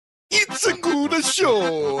Segura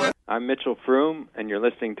Show. I'm Mitchell Froome, and you're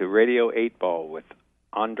listening to Radio 8 Ball with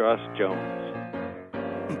Andras Jones.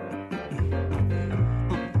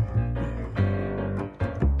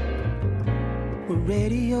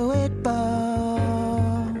 Radio 8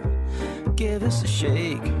 Ball, give us a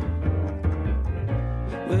shake.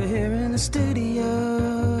 We're here in the studio,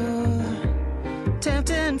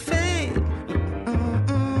 tempting fate,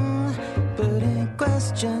 putting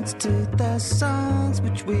questions to the songs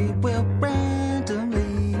which we will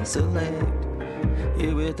randomly select.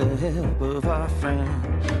 Here with the help of our friend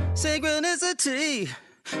Synchronicity.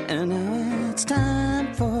 And now it's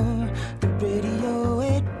time for the Radio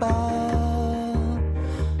 8 Ball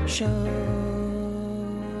Show.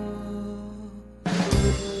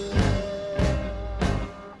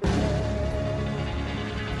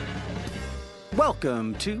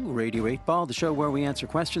 Welcome to Radio 8 Ball, the show where we answer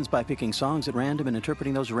questions by picking songs at random and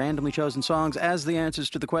interpreting those randomly chosen songs as the answers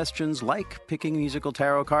to the questions, like picking musical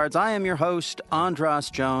tarot cards. I am your host, Andras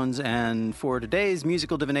Jones, and for today's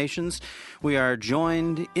musical divinations, we are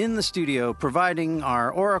joined in the studio providing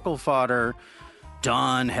our oracle fodder,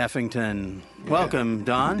 Don Heffington. Welcome,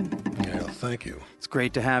 Don. Yeah, thank you. It's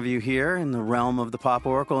great to have you here in the realm of the pop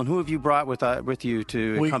oracle. And who have you brought with you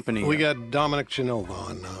to accompany you? We got Dominic Genova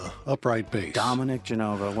on upright bass. Dominic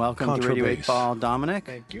Genova. Welcome to Radio 8 Ball, Dominic.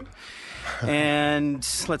 Thank you. And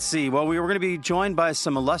let's see. Well, we were going to be joined by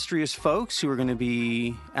some illustrious folks who are going to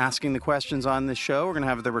be asking the questions on this show. We're going to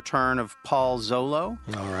have the return of Paul Zolo.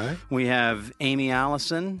 All right. We have Amy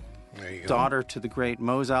Allison, There you go. daughter to the great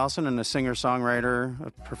Mose Allison and a singer-songwriter,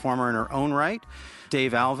 a performer in her own right.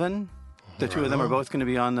 Dave Alvin. The two of them are both going to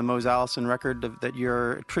be on the Mose Allison record that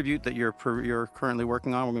you're currently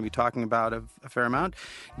working on. We're going to be talking about a fair amount.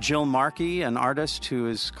 Jill Markey, an artist who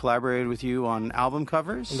has collaborated with you on album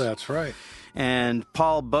covers. That's right. And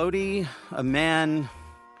Paul Bodie, a man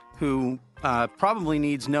who probably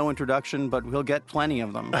needs no introduction, but we'll get plenty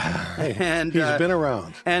of them. And he's been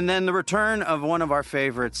around. And then the return of one of our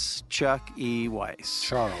favorites, Chuck E. Weiss.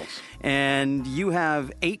 Charles. And you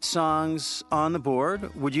have 8 songs on the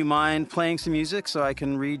board. Would you mind playing some music so I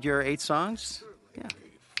can read your 8 songs? Yeah.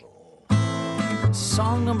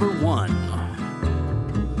 Song number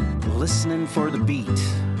 1, Listening for the Beat.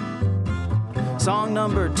 Song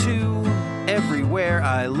number 2, Everywhere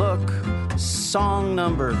I Look. Song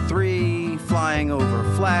number 3, Flying Over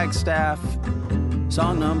Flagstaff.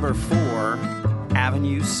 Song number 4,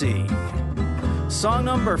 Avenue C. Song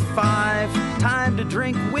number 5, Time to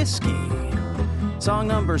Drink Whiskey. Song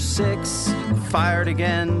number 6, Fired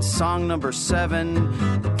Again. Song number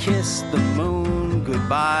 7, Kiss the Moon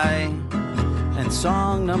Goodbye. And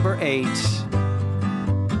song number 8,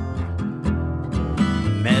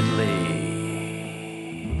 Medley.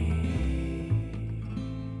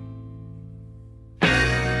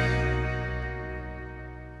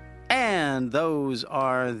 And those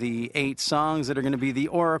are the 8 songs that are going to be the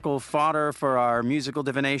oracle fodder for our musical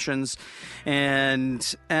divinations.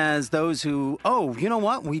 And as those who, you know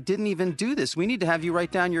what? We didn't even do this. We need to have you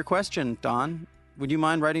write down your question, Don. Would you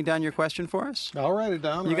mind writing down your question for us? I'll write it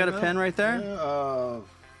down. You got a pen right there? Yeah.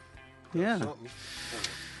 Yeah.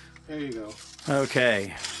 There you go.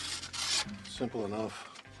 Okay. Simple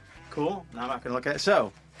enough. Cool. Now I'm not going to look at it.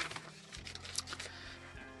 So,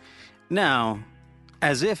 now,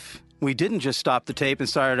 as if we didn't just stop the tape and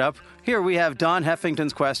start it up, here we have Don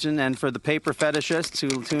Heffington's question, and for the paper fetishists who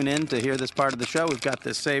will tune in to hear this part of the show, we've got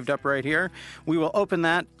this saved up right here. We will open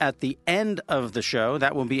that at the end of the show.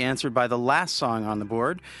 That will be answered by the last song on the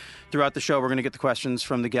board. Throughout the show, we're going to get the questions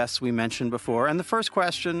from the guests we mentioned before, and the first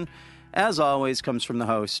question, as always, comes from the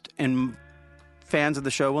host, and fans of the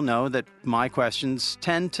show will know that my questions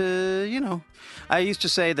tend to, I used to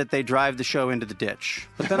say that they drive the show into the ditch,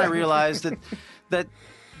 but then I realized that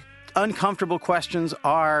uncomfortable questions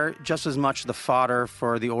are just as much the fodder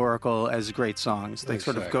for the oracle as great songs. They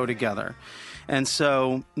sort of go together. And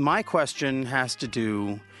so my question has to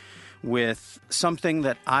do with something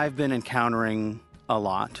that I've been encountering a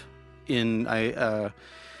lot. I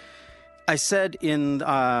said in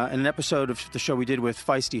an episode of the show we did with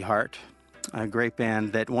Feisty Heart, a great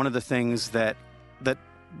band, that one of the things that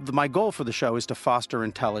my goal for the show is to foster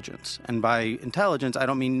intelligence. And by intelligence, I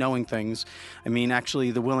don't mean knowing things. I mean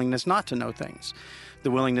actually the willingness not to know things.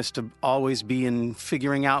 The willingness to always be in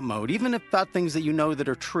figuring out mode, even about things that you know that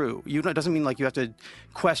are true. It doesn't mean like you have to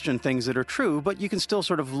question things that are true, but you can still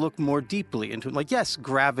sort of look more deeply into it. Like, yes,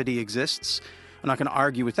 gravity exists. I'm not going to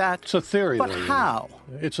argue with that. It's a theory. But how?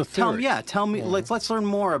 It's a theory. Tell me. Let's learn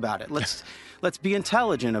more about it. Let's be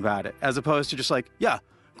intelligent about it, as opposed to just like,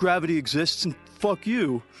 gravity exists and fuck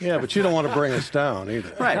you. Yeah, but you don't want to bring us down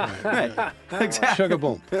either. Right. Exactly. Sugar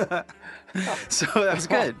boom. So that's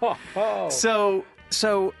good.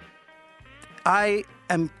 So I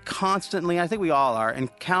am constantly, I think we all are,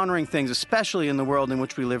 encountering things, especially in the world in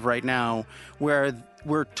which we live right now, where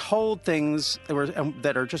we're told things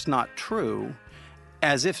that are just not true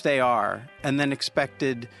as if they are, and then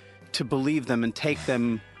expected to believe them and take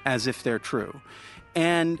them as if they're true.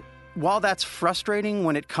 And while that's frustrating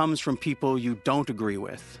when it comes from people you don't agree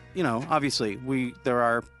with, obviously there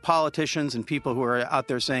are politicians and people who are out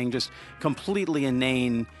there saying just completely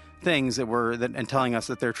inane things and telling us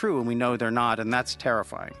that they're true, and we know they're not, and that's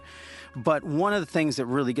terrifying. But one of the things that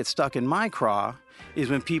really gets stuck in my craw is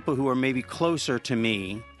when people who are maybe closer to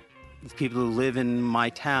me, people who live in my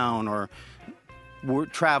town or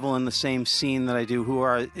travel in the same scene that I do, who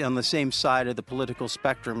are on the same side of the political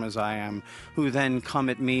spectrum as I am, who then come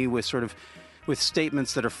at me with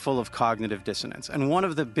statements that are full of cognitive dissonance. And one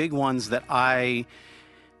of the big ones that I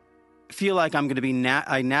feel like I'm going to be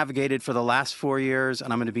I navigated for the last 4 years,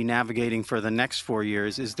 and I'm going to be navigating for the next 4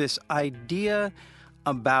 years, is this idea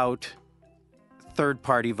about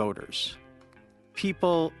third-party voters.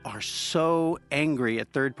 People are so angry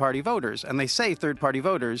at third-party voters, and they say third-party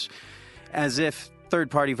voters as if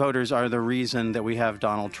third-party voters are the reason that we have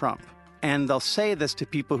Donald Trump. And they'll say this to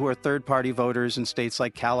people who are third-party voters in states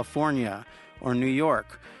like California or New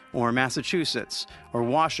York or Massachusetts or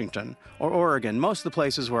Washington or Oregon, most of the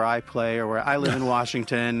places where I play or where I live in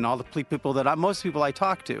Washington, and all the people most people I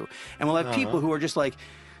talk to. And we'll have people who are just like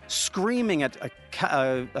screaming at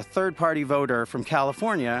a third-party voter from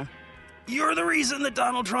California, "You're the reason that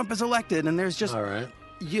Donald Trump is elected." And there's just... All right.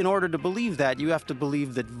 In order to believe that, you have to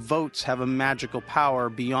believe that votes have a magical power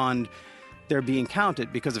beyond their being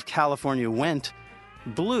counted. Because if California went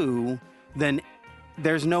blue, then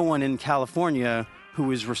there's no one in California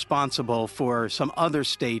who is responsible for some other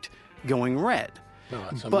state going red. No,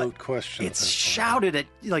 it's a moot question. It's shouted at,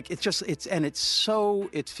 like, it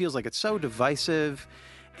feels like it's so divisive,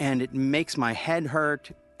 and it makes my head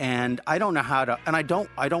hurt, and I don't know how to, and I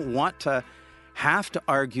don't want to have to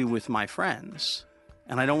argue with my friends.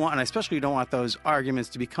 And I especially don't want those arguments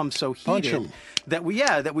to become so heated that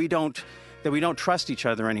we don't trust each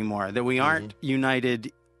other anymore, that we aren't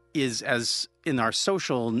united as in our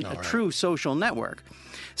true social network.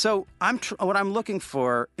 So what I'm looking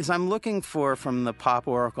for from the Pop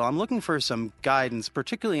Oracle, I'm looking for some guidance,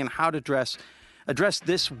 particularly in how to address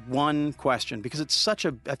this one question, because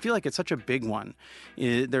I feel like it's such a big one.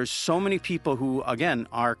 There's so many people who, again,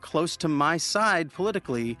 are close to my side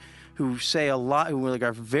politically, who say a lot, who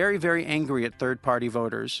are very, very angry at third-party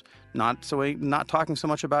voters. Not talking so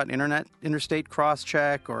much about interstate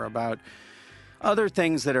cross-check or about other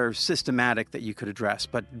things that are systematic that you could address,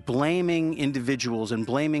 but blaming individuals and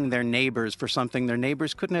blaming their neighbors for something their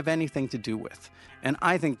neighbors couldn't have anything to do with. And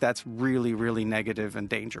I think that's really, really negative and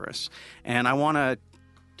dangerous. And I want to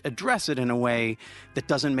address it in a way that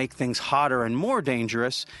doesn't make things hotter and more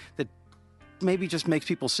dangerous, that maybe just makes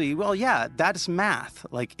people see, well, yeah, that's math.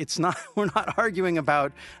 Like, we're not arguing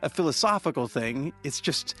about a philosophical thing. It's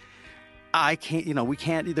just, we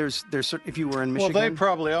can't, there's, if you were in Michigan. Well, they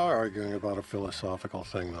probably are arguing about a philosophical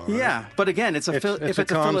thing, though, right? Yeah, but again, if it's a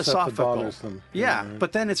philosophical. That bothers them. Yeah,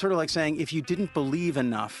 but then it's sort of like saying, if you didn't believe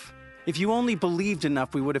enough, if you only believed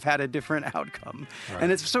enough, we would have had a different outcome. Right.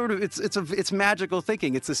 And it's sort of, it's magical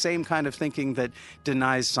thinking. It's the same kind of thinking that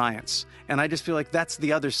denies science. And I just feel like that's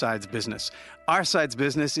the other side's business. Our side's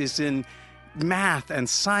business is in math and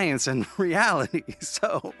science and reality.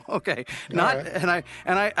 So, okay.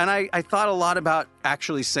 I thought a lot about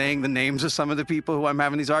actually saying the names of some of the people who I'm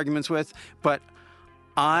having these arguments with, but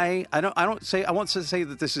I won't say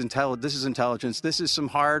that this is intelligence. This is some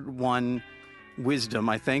hard-won wisdom,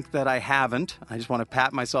 I think, that I haven't. I just want to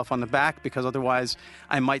pat myself on the back, because otherwise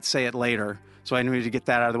I might say it later. So I need to get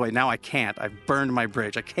that out of the way. Now I can't. I've burned my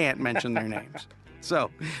bridge. I can't mention their names. So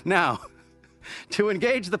now, to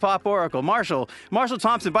engage the Pop Oracle, Marshall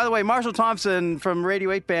Thompson. By the way, Marshall Thompson from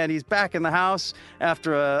Radio 8 Band, he's back in the house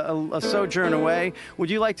after a sojourn away. Would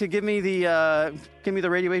you like to give me the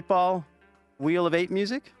Radio 8 Ball Wheel of 8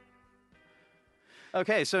 music?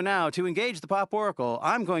 Okay, so now to engage the Pop Oracle,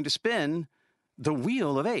 I'm going to spin the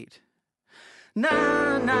Wheel of 8.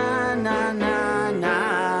 Na, na, na, na,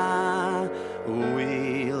 na,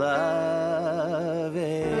 Wheel of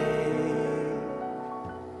 8.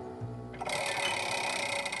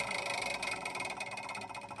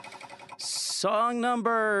 Song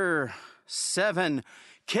number 7,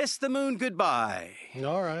 Kiss the Moon Goodbye.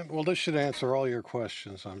 All right. Well, this should answer all your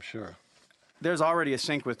questions, I'm sure. There's already a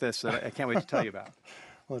sync with this that I can't wait to tell you about.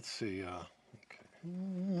 Let's see. Okay.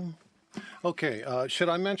 Okay, should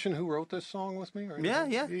I mention who wrote this song with me? Or Yeah,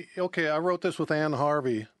 anything? Okay, I wrote this with Ann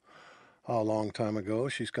Harvey a long time ago.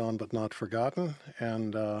 She's gone but not forgotten.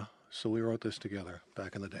 And so we wrote this together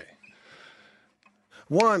back in the day.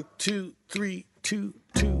 1, 2, 3, 2,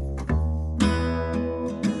 2.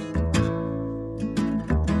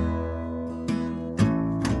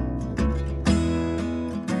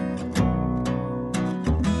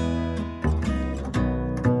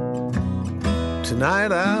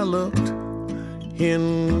 Tonight I looked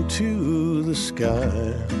into the sky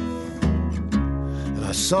and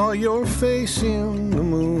I saw your face in the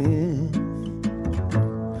moon.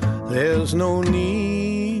 There's no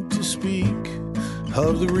need to speak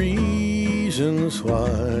of the reasons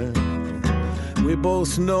why. We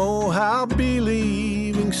both know I'll be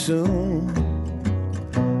leaving soon.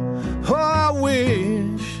 Oh, I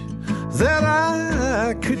wish that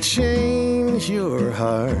I could change your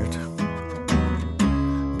heart,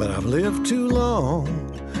 but I've lived too long,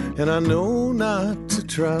 and I know not to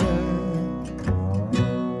try.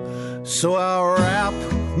 So I'll wrap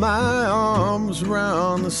my arms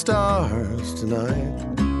around the stars tonight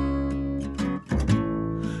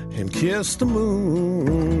and kiss the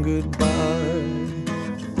moon goodbye.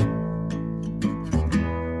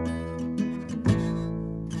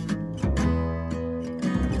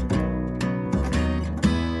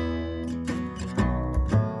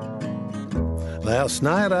 Last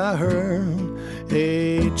night I heard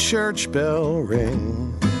a church bell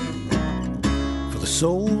ring for the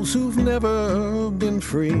souls who've never been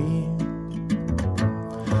free.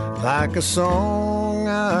 Like a song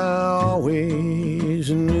I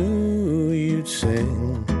always knew you'd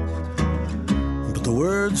sing, but the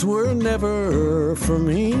words were never for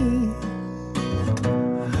me.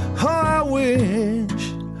 Oh, I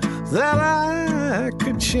wish that I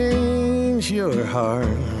could change your heart,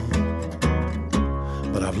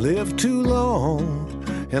 but I've lived too long,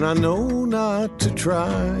 and I know not to try.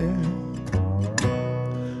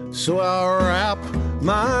 So I'll wrap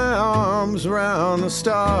my arms around the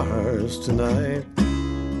stars tonight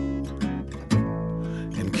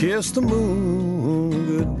and kiss the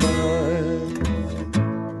moon goodbye.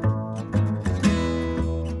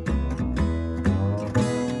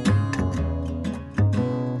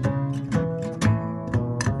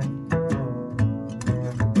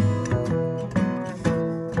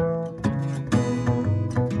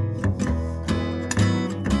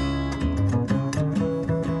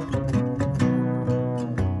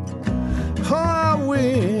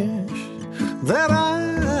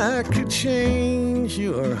 Change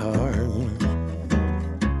your heart,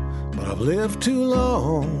 but I've lived too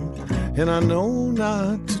long, and I know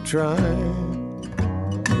not to try.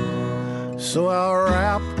 So I'll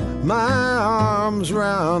wrap my arms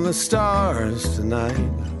around the stars tonight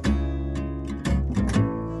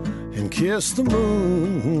and kiss the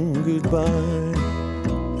moon goodbye.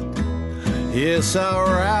 Yes, I'll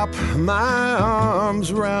wrap my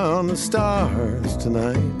arms around the stars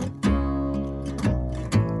tonight,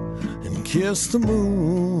 kiss the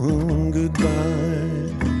moon goodbye.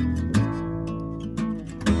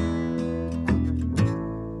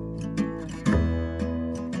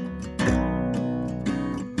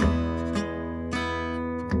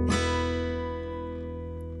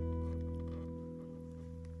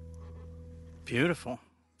 Beautiful.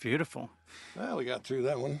 Beautiful. Well, we got through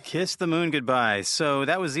that one. Kiss the moon goodbye. So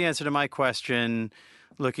that was the answer to my question,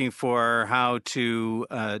 looking for how to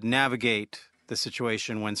navigate the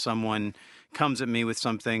situation when someone comes at me with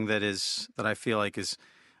something that I feel like is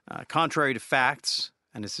contrary to facts,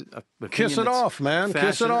 and it's kiss it off, man.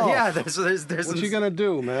 Kiss it off. Yeah, there's what you gonna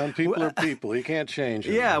do, man? People are people. You can't change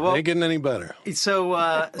them. Yeah, well, they ain't getting any better. So,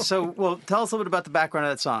 well, tell us a little bit about the background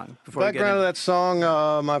of that song. Background of that song.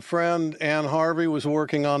 My friend Ann Harvey was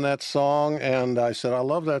working on that song, and I said, I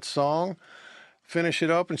love that song. Finish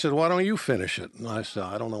it up, and said, why don't you finish it? And I said,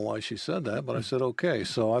 I don't know why she said that, but I said, okay.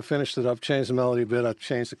 So I finished it up, changed the melody a bit, I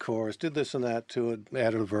changed the chorus, did this and that to it,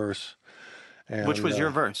 added a verse. And, which was your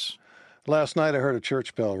verse? Last night I heard a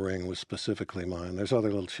church bell ring was specifically mine. There's other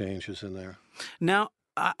little changes in there. Now,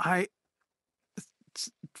 I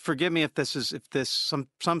forgive me if some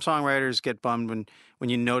songwriters get bummed when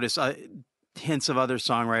you notice hints of other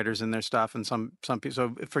songwriters in their stuff, and some people.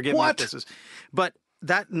 So forgive me if this is, but.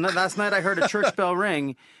 Last night I heard a church bell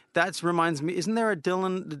ring. That reminds me, isn't there a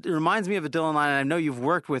Dylan? It reminds me of a Dylan line. And I know you've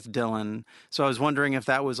worked with Dylan, so I was wondering if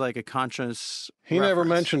that was like a conscious. He never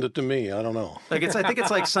mentioned it to me. I don't know. I think it's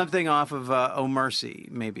like something off of "Oh Mercy,"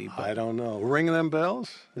 maybe. But... I don't know. Ring them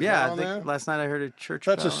bells? I think last night I heard a church.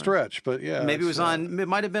 That's bell a stretch, but yeah. Maybe it was on. It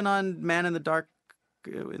might have been on "Man in the Dark."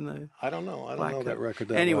 in the. I don't know. I don't Black know that Coat. record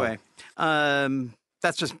that Anyway, well.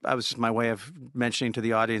 that was just my way of mentioning to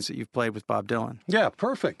the audience that you've played with Bob Dylan. Yeah,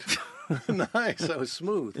 perfect. Nice. That was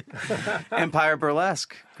smooth. Empire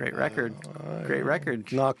Burlesque, great record. Great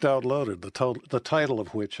record. Knocked Out Loaded, the title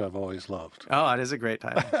of which I've always loved. Oh, it is a great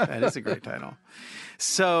title. That is a great title.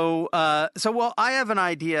 So, well, I have an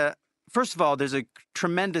idea. First of all, there's a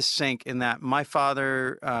tremendous sync in that my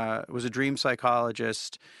father was a dream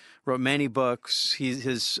psychologist, wrote many books.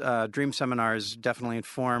 His dream seminars definitely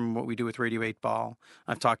inform what we do with Radio 8 Ball.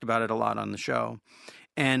 I've talked about it a lot on the show.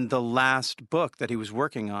 And the last book that he was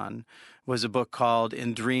working on was a book called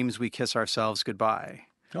In Dreams We Kiss Ourselves Goodbye.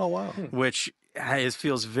 Oh, wow. Which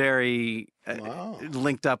feels very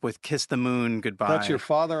linked up with Kiss the Moon Goodbye. That's your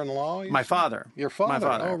father-in-law? My father. Your father? My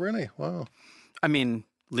father. Oh, really? Wow. I mean,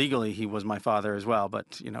 legally he was my father as well,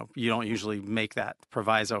 but, you don't usually make that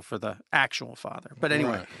proviso for the actual father. But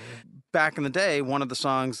anyway, Back in the day, one of the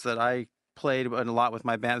songs that I played a lot with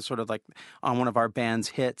my band, sort of like on one of our band's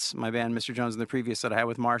hits, my band Mr. Jones and the Previous that I had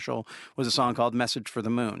with Marshall, was a song called Message for the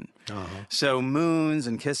Moon. So moons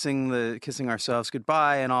and kissing ourselves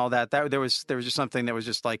goodbye and all that there was just something that was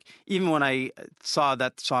just like, even when I saw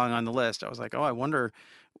that song on the list, I was like, oh, I wonder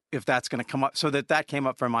if that's going to come up. So that came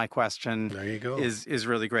up for my question. There you go. Is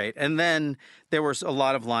really great. And then there were a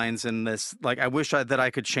lot of lines in this, like, I wish that I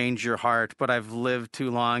could change your heart, but I've lived too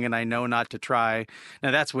long and I know not to try.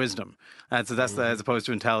 Now that's wisdom. That's as opposed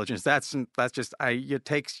to intelligence. That's just you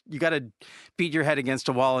got to beat your head against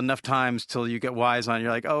a wall enough times till you get wise on it.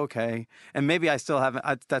 You're like, oh, okay. And maybe I still haven't.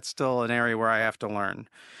 That's still an area where I have to learn.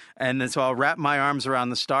 And then so I'll wrap my arms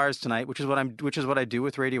around the stars tonight, which is what I do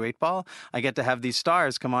with Radio 8 Ball. I get to have these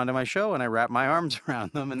stars come onto my show, and I wrap my arms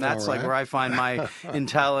around them, and that's like where I find my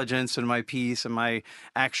intelligence and my peace and my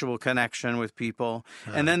actual connection with people.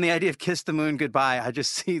 And then the idea of Kiss the Moon Goodbye, I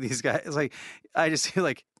just see these guys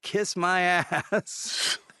kiss my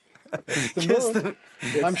ass.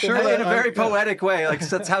 I'm sure in a very poetic way, like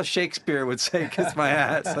that's how Shakespeare would say, "Kiss my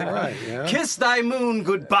ass." Like, kiss thy moon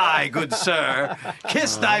goodbye, good sir.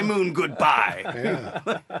 Kiss thy moon goodbye.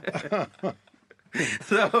 Yeah.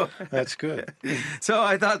 So that's good. So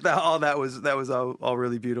I thought that was all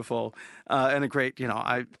really beautiful and a great.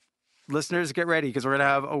 Listeners, get ready because we're gonna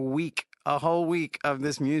have a whole week of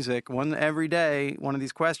this music, one every day, one of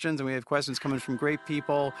these questions, and we have questions coming from great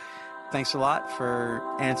people. Thanks a lot for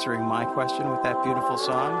answering my question with that beautiful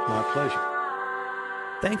song. My pleasure.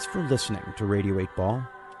 Thanks for listening to Radio 8 Ball.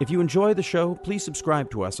 If you enjoy the show, please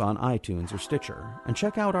subscribe to us on iTunes or Stitcher, and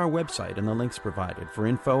check out our website and the links provided for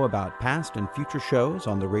info about past and future shows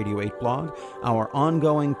on the Radio 8 blog, our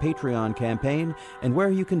ongoing Patreon campaign, and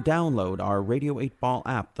where you can download our Radio 8 Ball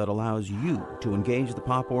app that allows you to engage the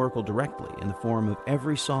Pop Oracle directly in the form of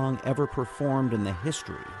every song ever performed in the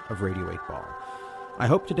history of Radio 8 Ball. I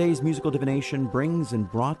hope today's musical divination brings and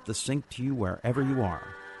brought the sync to you wherever you are.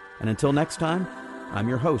 And until next time, I'm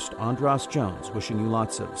your host, Andras Jones, wishing you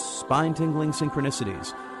lots of spine-tingling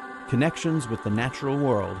synchronicities, connections with the natural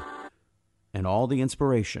world, and all the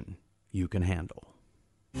inspiration you can handle.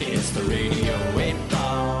 It's the Radio 8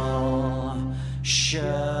 Ball Show.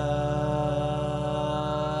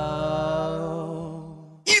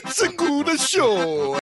 It's a good show.